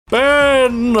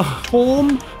Ben!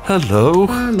 Pawn. Hello.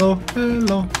 Hello,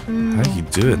 hello, hello. How you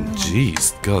doing?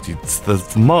 Jeez, God,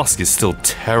 the mask is still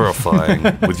terrifying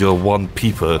with your one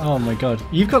peeper. Oh my god.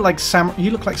 You've got like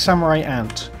you look like Samurai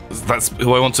Ant. That's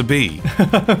who I want to be.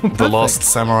 The last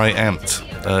Samurai Ant.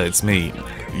 It's me,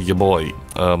 your boy,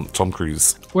 Tom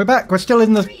Cruise. We're back. We're still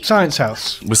in the science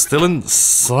house. We're still in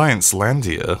Science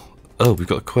Landia. Oh, we've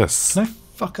got a quest. Can I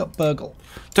fuck up Burgle?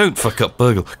 Don't fuck up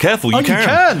Burgle. Careful, you can. You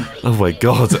can! Oh my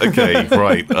god, okay,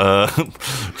 right.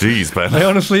 Jeez, Ben. I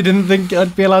honestly didn't think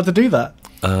I'd be allowed to do that.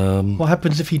 What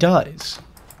happens if he dies?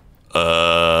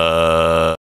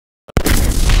 So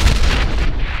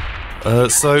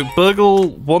Burgle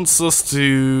wants us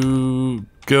to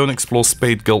go and explore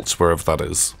Spade Gulch, wherever that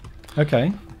is. Okay.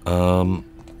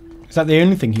 Is that the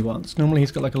only thing he wants? Normally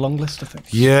he's got like a long list of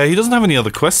things. Yeah, he doesn't have any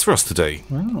other quests for us today.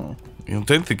 Oh. I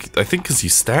think because you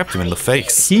stabbed him in the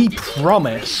face. He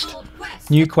promised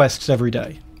new quests every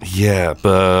day. Yeah,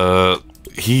 but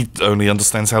he only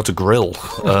understands how to grill.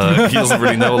 He doesn't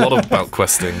really know a lot about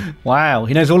questing. Wow,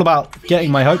 he knows all about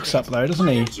getting my hopes up though, doesn't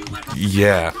he?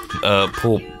 Yeah,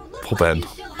 poor Ben.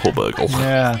 Poor Burgle.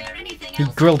 Yeah. He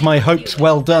grilled my hopes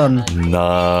well done.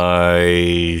 Nice.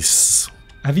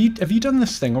 Have you done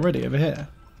this thing already over here?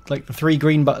 Like the 3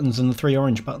 green buttons and the 3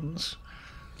 orange buttons?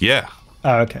 Yeah.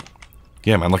 Oh, okay.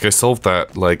 Yeah, man, like I solved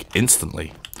that, like,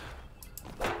 instantly.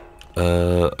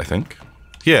 I think.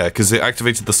 Yeah, because it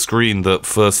activated the screen that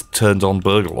first turned on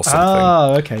Burgle or something.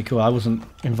 Oh, okay, cool. I wasn't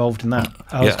involved in that.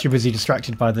 I was Yeah. too busy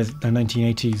distracted by the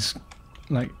 1980s,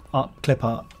 like, clip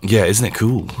art. Yeah, isn't it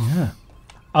cool? Yeah.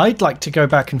 I'd like to go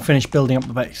back and finish building up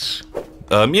the base.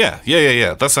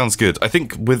 Yeah. That sounds good. I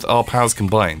think with our powers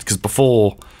combined, because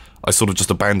before I sort of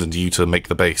just abandoned you to make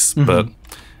the base, but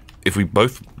if we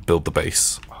both build the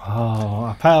base... Oh,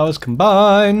 our powers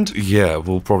combined. Yeah,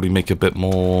 we'll probably make a bit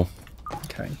more...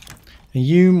 Okay. Are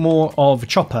you more of a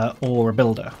chopper or a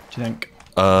builder, do you think?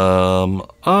 I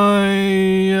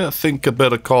think a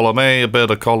bit of column A, a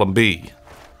bit of column B.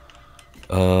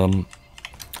 Oh,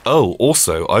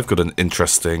 also, I've got an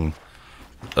interesting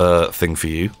thing for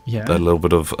you. Yeah. A little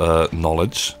bit of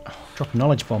knowledge. Drop a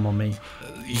knowledge bomb on me.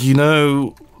 You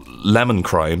know lemon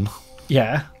crime?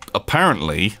 Yeah.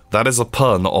 Apparently, that is a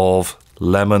pun of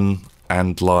lemon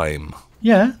and lime.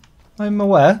 Yeah, I'm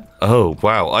aware. Oh,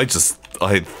 wow.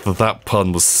 That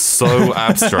pun was so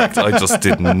abstract, I just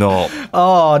did not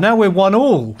Oh, now we're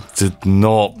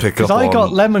 1-1. pick up Because on... I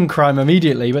got lemon crime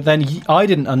immediately, but then I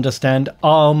didn't understand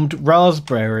armed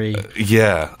raspberry.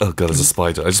 Yeah. Oh god, there's a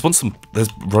spider. I just want some... There's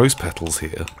rose petals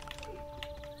here.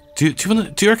 Do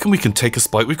you reckon we can take a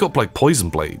spider? We've got, like, poison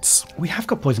blades. We have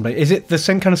got poison blade. Is it the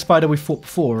same kind of spider we fought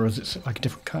before, or is it like a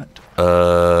different kind?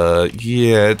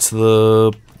 Yeah, it's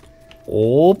the...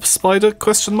 Orb spider,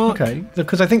 question mark? Okay,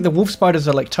 because I think the wolf spiders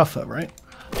are, like, tougher, right?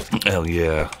 Oh,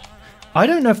 yeah. I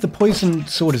don't know if the poison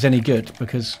sword is any good,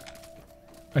 because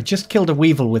I just killed a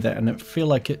weevil with it, and I feel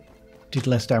like it did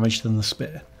less damage than the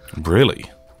spear. Really?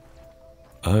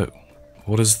 Oh.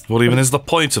 What even is the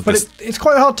point of But this? it's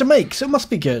quite hard to make, so it must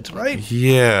be good, right?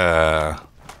 Yeah.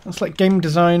 That's like game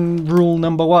design rule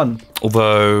number 1.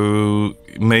 Although,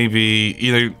 maybe,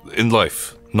 in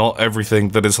life, not everything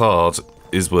that is hard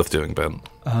is worth doing, Ben.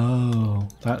 Oh,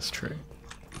 that's true.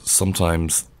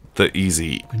 Sometimes the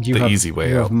easy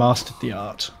way You out. have mastered the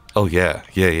art. Oh yeah.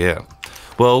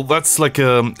 Well, that's like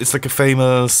it's like a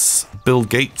famous Bill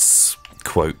Gates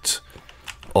quote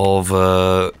of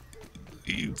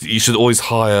you should always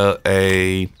hire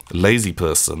a lazy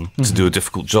person to do a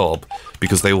difficult job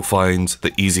because they will find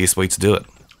the easiest way to do it.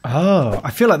 Oh,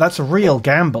 I feel like that's a real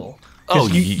gamble. Oh,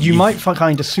 you might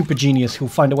find a super genius who'll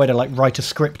find a way to like write a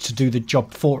script to do the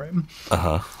job for him.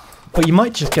 But you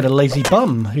might just get a lazy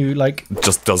bum who like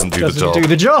just doesn't do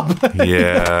the job.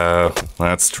 Yeah,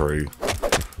 that's true.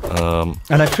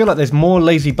 And I feel like there's more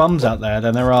lazy bums out there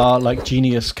than there are like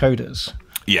genius coders.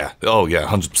 Yeah. Oh yeah,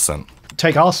 100%.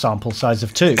 Take our sample size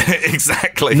of 2.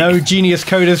 Exactly. No genius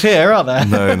coders here, are there?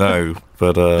 No.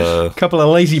 But a couple of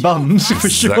lazy bums for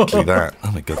sure. Exactly that.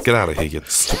 Oh my god, get out of here, you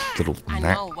little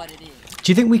gnat.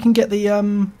 Do you think we can get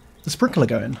the sprinkler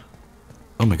going?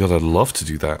 Oh my god, I'd love to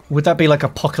do that. Would that be like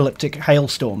apocalyptic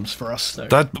hailstorms for us, though?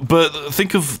 But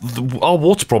think of our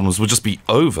water problems would just be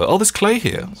over. Oh, there's clay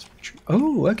here.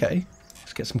 Oh, okay.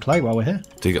 Let's get some clay while we're here.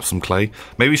 Dig up some clay.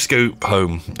 Maybe we should go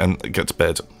home and get to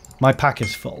bed. My pack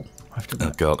is full. I have to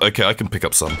Oh god. Okay, I can pick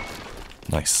up some.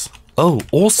 Nice. Oh,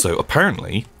 also,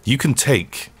 apparently, you can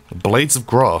take blades of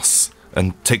grass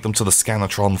and take them to the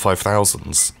Scanatron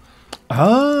 5000s.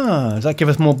 Ah, does that give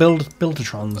us more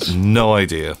Buildertrons? No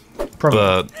idea. Probably.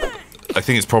 But I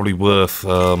think it's probably worth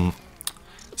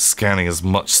scanning as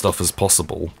much stuff as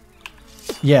possible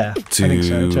Yeah, I think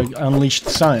so. To unleash the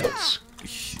science.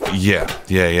 Yeah,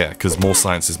 because more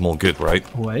science is more good, right?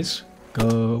 Always.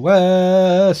 Go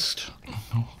west.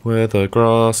 Where the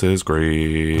grass is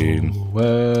green. Go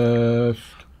west.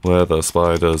 Where the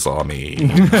spiders are mean.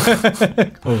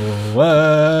 Go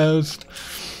west.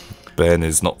 Ben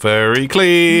is not very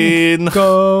clean.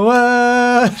 Go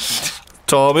west.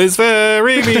 Tom is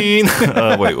very mean.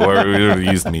 Wait, we already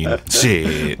used mean.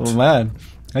 Shit. Oh man,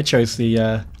 I chose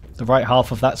the right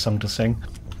half of that song to sing.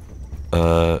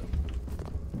 Are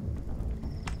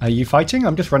you fighting?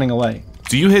 I'm just running away.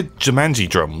 Do you hear Jumanji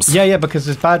drums? Yeah, because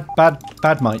there's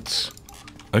bad mites.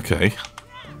 Okay.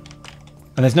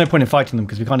 And there's no point in fighting them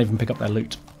because we can't even pick up their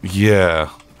loot. Yeah.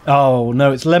 Oh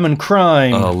no, it's Lemon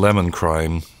Crime. Oh, Lemon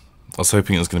Crime. I was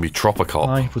hoping it was going to be Tropicop.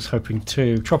 I was hoping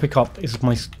too. Tropicop is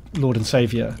my lord and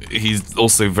saviour. He's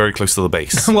also very close to the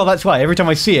base. Well, that's why. Every time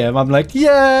I see him, I'm like,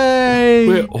 yay!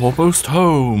 We're almost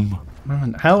home.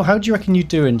 Man, how do you reckon you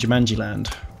do in Jumanji Land?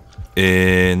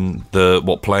 In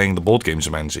playing the board game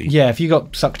Jumanji? Yeah, if you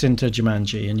got sucked into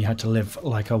Jumanji and you had to live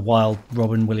like a wild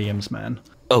Robin Williams man.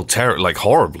 Oh, like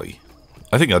horribly.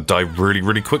 I think I'd die really,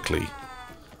 really quickly.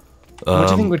 What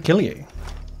do you think would kill you?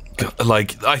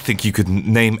 Like, I think you could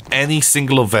name any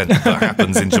single event that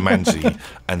happens in Jumanji,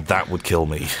 and that would kill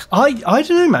me. I don't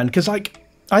know, man, because like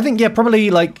I think probably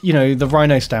like the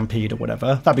rhino stampede or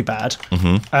whatever. That'd be bad.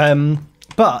 Mm-hmm.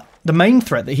 But the main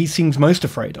threat that he seems most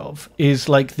afraid of is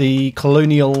like the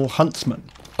colonial huntsman.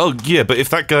 Oh yeah, but if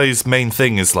that guy's main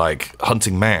thing is like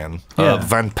hunting man,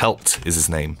 Van Pelt is his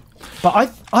name.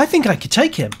 But I think I could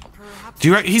take him. Do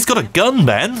you reckon he's got a gun,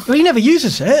 man? Well, he never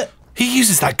uses it. He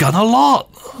uses that gun a lot.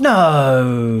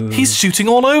 No. He's shooting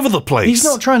all over the place. He's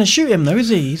not trying to shoot him, though, is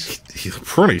he? He's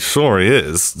pretty sure he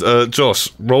is.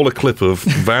 Josh, roll a clip of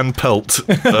Van Pelt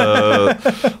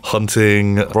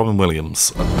hunting Robin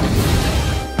Williams.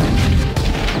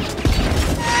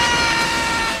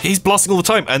 He's blasting all the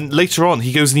time, and later on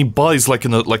he goes and he buys like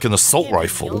an assault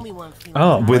rifle.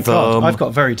 Oh, with I've got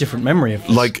a very different memory of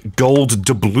this. Like gold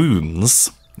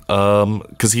doubloons.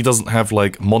 Because he doesn't have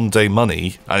like Monday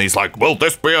money, and he's like, "Will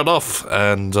this be enough?"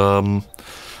 And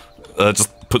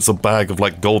just puts a bag of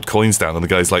like gold coins down, and the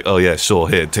guy's like, "Oh yeah, sure.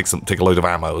 Here, take a load of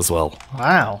ammo as well."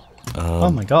 Wow. Oh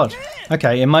my god.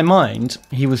 Okay, in my mind,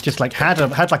 he was just like had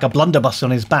like a blunderbuss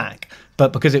on his back,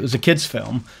 but because it was a kids'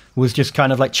 film, was just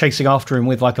kind of like chasing after him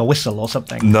with like a whistle or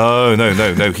something. No.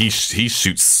 He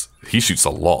shoots a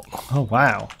lot. Oh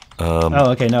wow.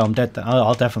 Oh okay, no, I'm dead then.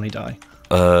 I'll definitely die.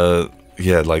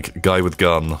 Yeah, like guy with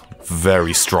gun,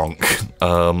 very strong.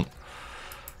 And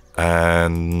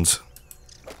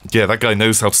yeah, that guy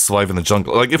knows how to survive in the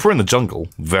jungle. Like if we're in the jungle,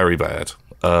 very bad.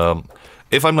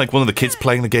 If I'm like one of the kids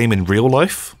playing the game in real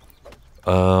life,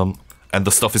 and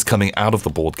the stuff is coming out of the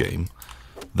board game,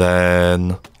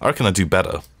 then I reckon I do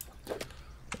better.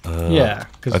 Yeah,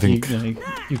 because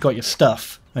you've got your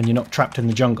stuff and you're not trapped in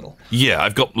the jungle. Yeah,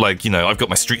 I've got like I've got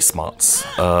my street smarts.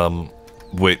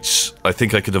 Which I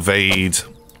think I could evade,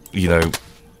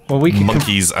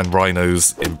 monkeys and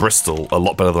rhinos in Bristol a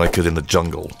lot better than I could in the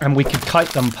jungle. And we could kite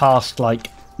them past, like,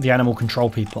 the animal control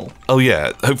people. Oh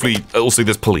yeah, hopefully, also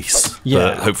there's police.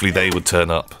 Yeah. Hopefully they would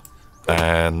turn up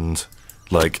and,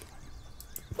 like,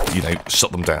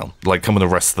 shut them down. Like, come and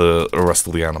arrest all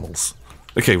the animals.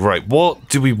 Okay, right, what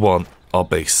do we want our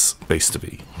base to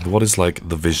be? What is, like,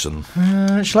 the vision?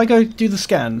 Shall I go do the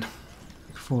scan?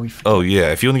 Oh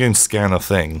yeah, if you want to go and scan a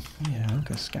thing. Yeah, I'll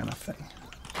go scan a thing.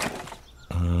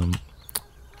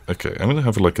 Okay, I'm gonna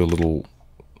have like a little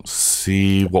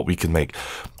see what we can make.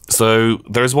 So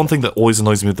there is one thing that always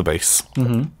annoys me with the base.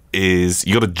 Mm-hmm. Is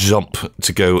you got to jump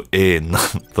to go in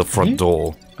the front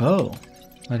door. Oh,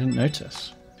 I didn't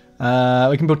notice.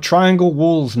 We can build triangle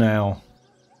walls now.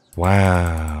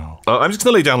 Wow. I'm just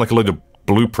gonna lay down like a load of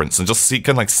blueprints and just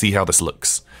see how this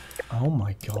looks. Oh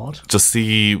my god. Just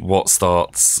see what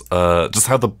starts, just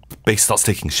how the base starts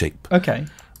taking shape. Okay,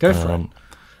 go for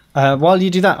it. While you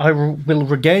do that, I will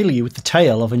regale you with the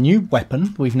tale of a new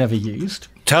weapon we've never used.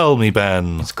 Tell me,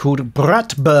 Ben. It's called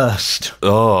Bratburst.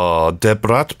 Oh, der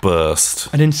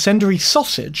Bratburst. An incendiary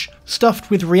sausage stuffed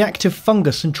with reactive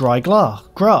fungus and dry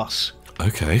grass.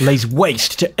 Okay. Lays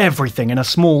waste to everything in a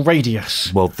small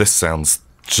radius. Well, this sounds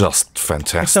just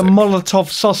fantastic. It's a Molotov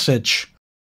sausage.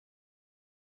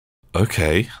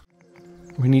 Okay.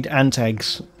 We need ant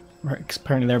eggs.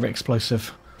 Apparently they're a bit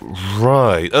explosive.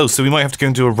 Right. Oh, so we might have to go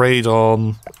and do a raid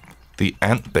on the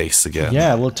ant base again.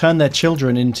 Yeah, we'll turn their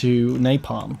children into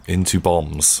napalm. Into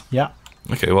bombs. Yeah.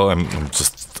 Okay, well,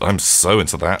 I'm so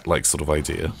into that, like, sort of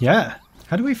idea. Yeah.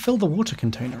 How do we fill the water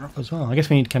container up as well? I guess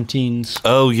we need canteens.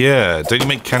 Oh, yeah. Don't you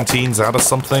make canteens out of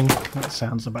something? That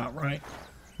sounds about right.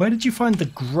 Where did you find the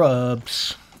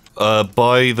grubs?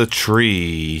 By the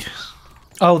tree.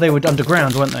 Oh, they were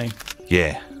underground, weren't they?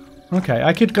 Yeah. Okay,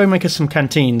 I could go make us some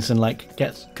canteens and like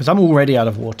get, because I'm already out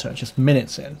of water, just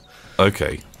minutes in.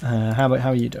 Okay. How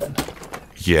are you doing?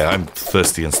 Yeah, I'm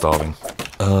thirsty and starving.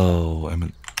 Oh, I'm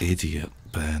an idiot,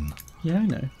 Ben. Yeah, I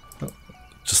know. But...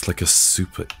 Just like a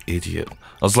super idiot.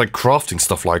 I was like crafting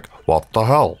stuff like, what the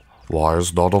hell? Why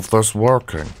is none of this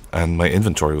working? And my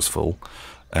inventory was full,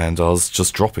 and I was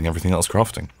just dropping everything I was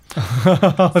crafting.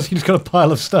 So you just got a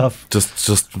pile of stuff.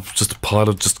 Just a pile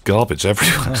of just garbage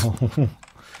everywhere. Oh,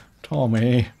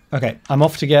 Tommy. Okay, I'm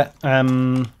off to get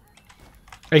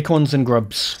acorns and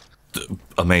grubs.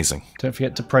 Amazing. Don't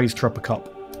forget to praise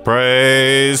Tropicop.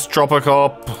 Praise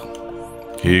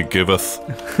Tropicop. He giveth,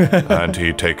 and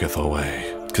he taketh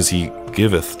away. Because he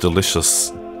giveth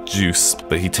delicious juice,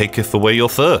 but he taketh away your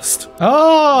thirst.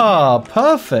 Ah,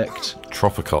 perfect.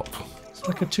 Tropicop. It's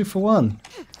like a 2-for-1.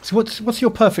 So what's your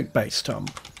perfect base, Tom?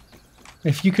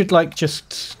 If you could like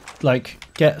just like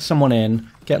get someone in,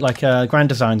 get like a Grand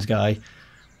Designs guy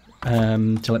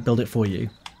to like build it for you.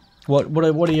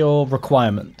 What are your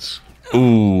requirements?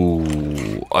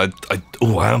 Ooh, I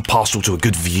am partial to a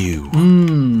good view.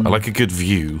 I like a good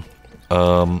view.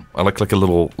 I like a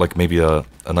little, like maybe a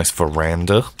nice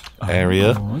veranda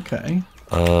area. Oh, okay.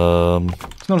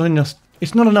 It's not enough.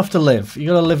 It's not enough to live. You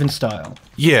gotta live in style.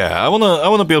 Yeah, I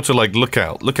wanna be able to like look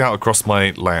out across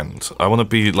my land. I wanna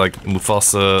be like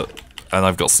Mufasa, and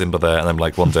I've got Simba there, and I'm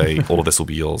like, one day all of this will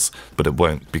be yours, but it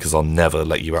won't, because I'll never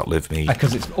let you outlive me.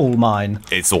 Because it's all mine.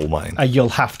 It's all mine. You'll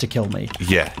have to kill me.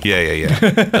 Yeah.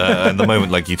 And the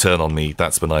moment like you turn on me,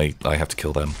 that's when I have to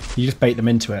kill them. You just bait them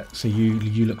into it, so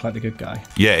you look like the good guy.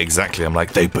 Yeah, exactly. I'm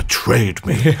like, they betrayed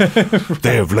me.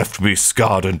 They have left me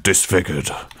scarred and disfigured.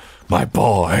 My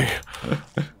boy.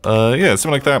 Yeah,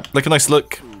 something like that. Like a nice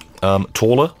look.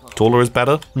 Taller is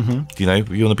better. You know,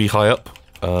 you want to be high up.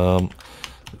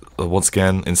 Once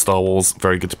again, in Star Wars,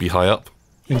 very good to be high up.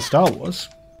 In Star Wars?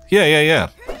 Yeah,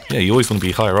 you always want to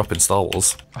be higher up in Star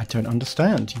Wars. I don't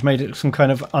understand. You've made it some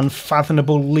kind of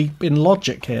unfathomable leap in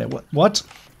logic here. What?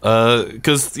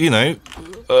 Because, you know,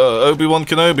 Obi-Wan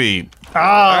Kenobi.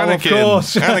 Ah, Anakin, of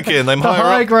course. Anakin, I'm The higher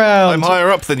high up. ground. I'm higher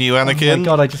up than you, Anakin. Oh my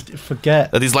god, I just forget.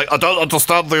 And he's like, I don't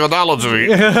understand the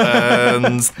analogy.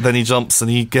 And then he jumps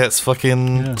and he gets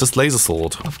fucking just laser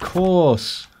sword. Of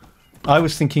course. I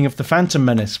was thinking of the Phantom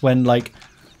Menace when, like,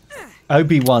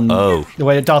 Obi-Wan, the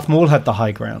way Darth Maul had the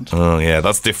high ground. Oh yeah,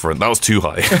 that's different. That was too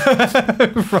high.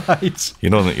 Right. You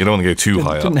don't want to go too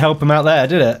high up. Didn't help him out there,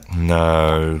 did it?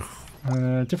 No.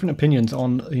 Different opinions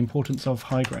on the importance of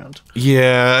high ground.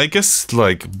 Yeah, I guess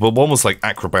like, but one was like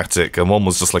acrobatic and one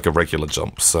was just like a regular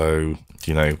jump. So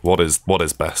you know what is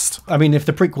best. I mean, if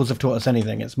the prequels have taught us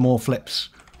anything, it's more flips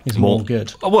is more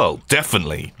good. Well,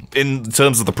 definitely. In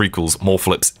terms of the prequels, more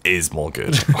flips is more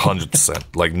good.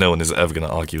 100%. Like no one is ever going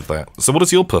to argue with that. So what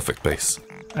is your perfect base?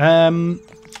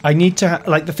 I need to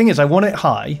like the thing is I want it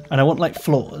high and I want like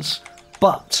floors,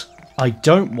 but I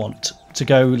don't want to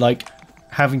go like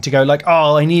having to go like,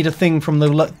 oh, I need a thing from the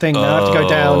thing. I have to go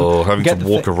down. Oh, having to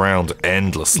walk around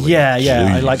endlessly. Yeah.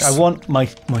 I want my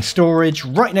storage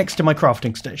right next to my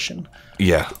crafting station.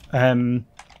 Yeah.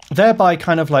 Thereby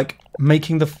kind of like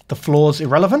making the floors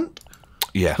irrelevant.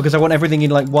 Yeah. Because I want everything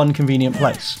in like one convenient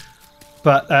place.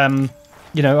 But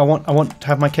you know, I want to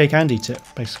have my cake and eat it,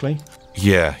 basically.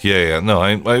 Yeah. No,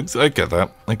 I get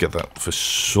that. I get that for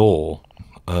sure.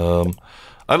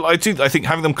 I think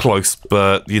having them close,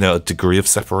 but you know, a degree of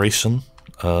separation.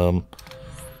 You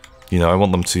know, I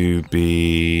want them to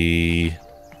be.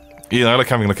 You know, I like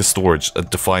having like a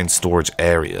defined storage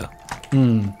area.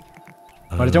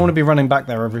 But I don't want to be running back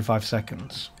there every 5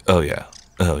 seconds. Oh yeah.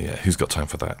 Who's got time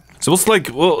for that? So what's like,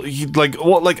 what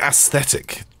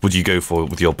aesthetic would you go for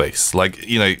with your base? Like,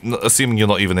 you know, assuming you're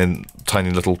not even in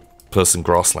tiny little person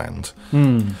grassland.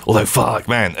 Although, fuck,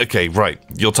 man. Okay, right.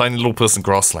 Your tiny little person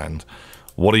grassland.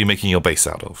 What are you making your base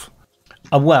out of?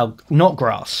 Well, not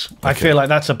grass. Okay. I feel like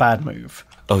that's a bad move.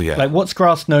 Oh yeah. Like, what's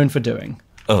grass known for doing?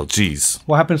 Oh jeez.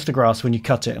 What happens to grass when you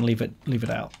cut it and leave it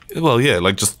out? Well, yeah,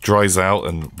 like just dries out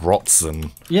and rots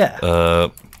and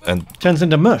and turns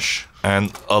into mush.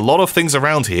 And a lot of things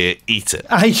around here eat it.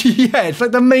 Yeah, it's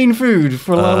like the main food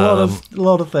for a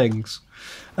lot of things.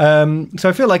 So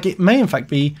I feel like it may in fact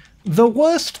be the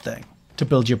worst thing to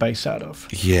build your base out of.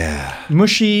 Yeah.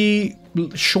 Mushy,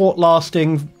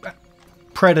 short-lasting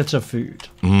predator food.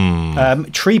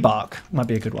 Tree bark might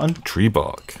be a good one. Tree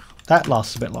bark. That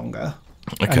lasts a bit longer.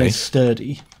 Okay. And is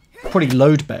sturdy. Pretty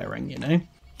load-bearing, you know?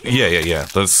 Yeah.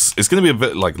 It's going to be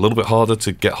a little bit harder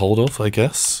to get hold of, I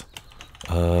guess.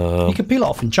 You can peel it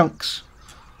off in chunks.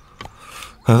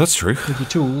 Oh, that's true. with your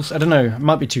tools. I don't know. It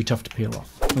might be too tough to peel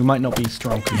off. We might not be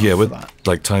strong enough Yeah, for we're that.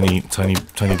 like tiny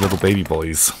little baby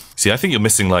boys. See, I think you're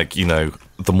missing like,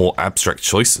 the more abstract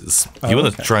choices. You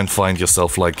want to try and find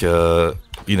yourself like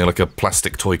like a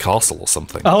plastic toy castle or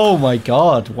something. Oh my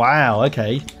god! Wow.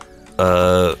 Okay.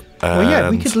 Well, yeah,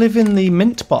 we could live in the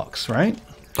mint box, right?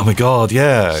 Oh my god,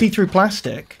 yeah. See-through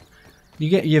plastic. You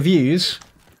get your views.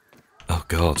 Oh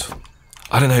god.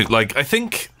 I don't know, like, I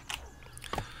think...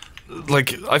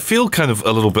 Like, I feel kind of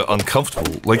a little bit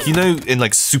uncomfortable. Like, in,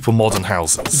 like, super modern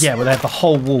houses. Yeah, where they have the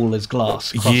whole wall is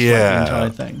glass across like, the entire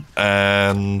thing.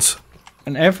 And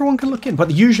everyone can look in.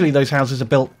 But usually those houses are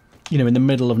built, in the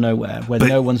middle of nowhere, where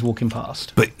no one's walking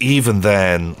past. But even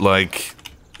then, like...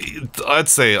 I'd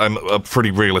say I'm a pretty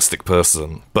realistic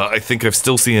person, but I think I've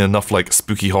still seen enough, like,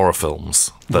 spooky horror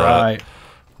films that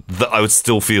I would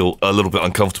still feel a little bit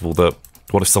uncomfortable that...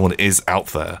 What if someone is out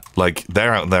there? Like,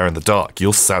 they're out there in the dark.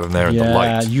 You're sat in there in the light.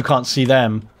 Yeah, you can't see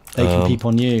them. They can peep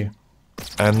on you.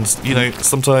 And,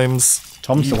 sometimes...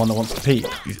 Tom's the one that wants to peep.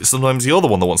 Sometimes you're the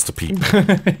one that wants to peep.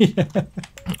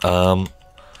 I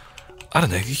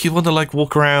don't know. You want to, like,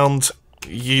 walk around...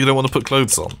 You don't want to put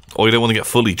clothes on. Or you don't want to get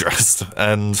fully dressed.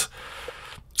 And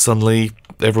suddenly,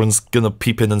 everyone's going to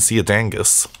peep in and see a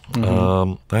dangus.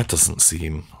 That doesn't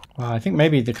seem... Well, I think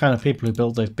maybe the kind of people who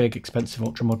build those big, expensive,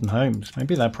 ultra-modern homes,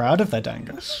 maybe they're proud of their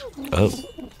dangus.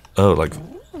 Oh, like...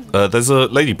 there's a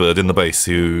ladybird in the base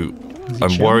who...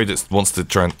 I'm worried it wants to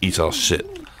try and eat our shit.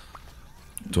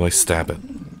 Do I stab it?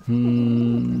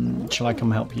 Shall I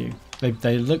come help you?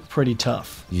 They look pretty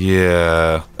tough.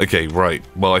 Yeah. Okay, right.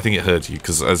 Well, I think it heard you,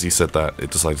 because as you said that,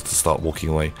 it decided to start walking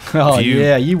away. Oh,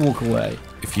 yeah, you walk away.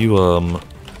 If you,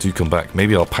 do come back,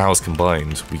 maybe our powers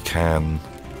combined, we can...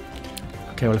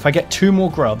 Okay, well, if I get 2 more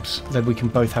grubs, then we can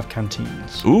both have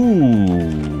canteens.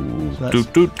 Ooh. So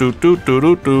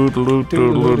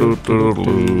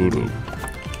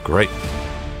Great.